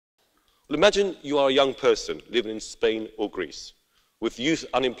Well, imagine you are a young person living in Spain or Greece, with youth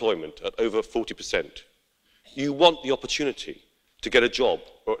unemployment at over 40%. You want the opportunity to get a job,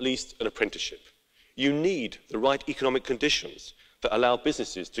 or at least an apprenticeship. You need the right economic conditions that allow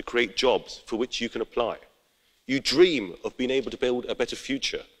businesses to create jobs for which you can apply. You dream of being able to build a better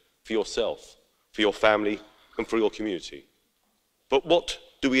future for yourself, for your family, and for your community. But what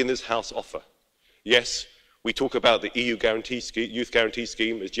do we in this House offer? Yes, we talk about the EU Youth Guarantee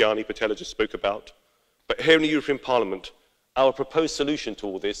Scheme, as Gianni Pittella just spoke about, but here in the European Parliament, our proposed solution to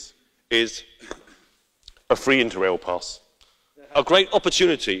all this is a free Interrail pass. A great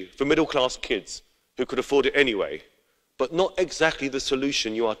opportunity for middle-class kids who could afford it anyway, but not exactly the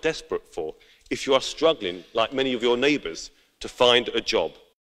solution you are desperate for if you are struggling, like many of your neighbours, to find a job.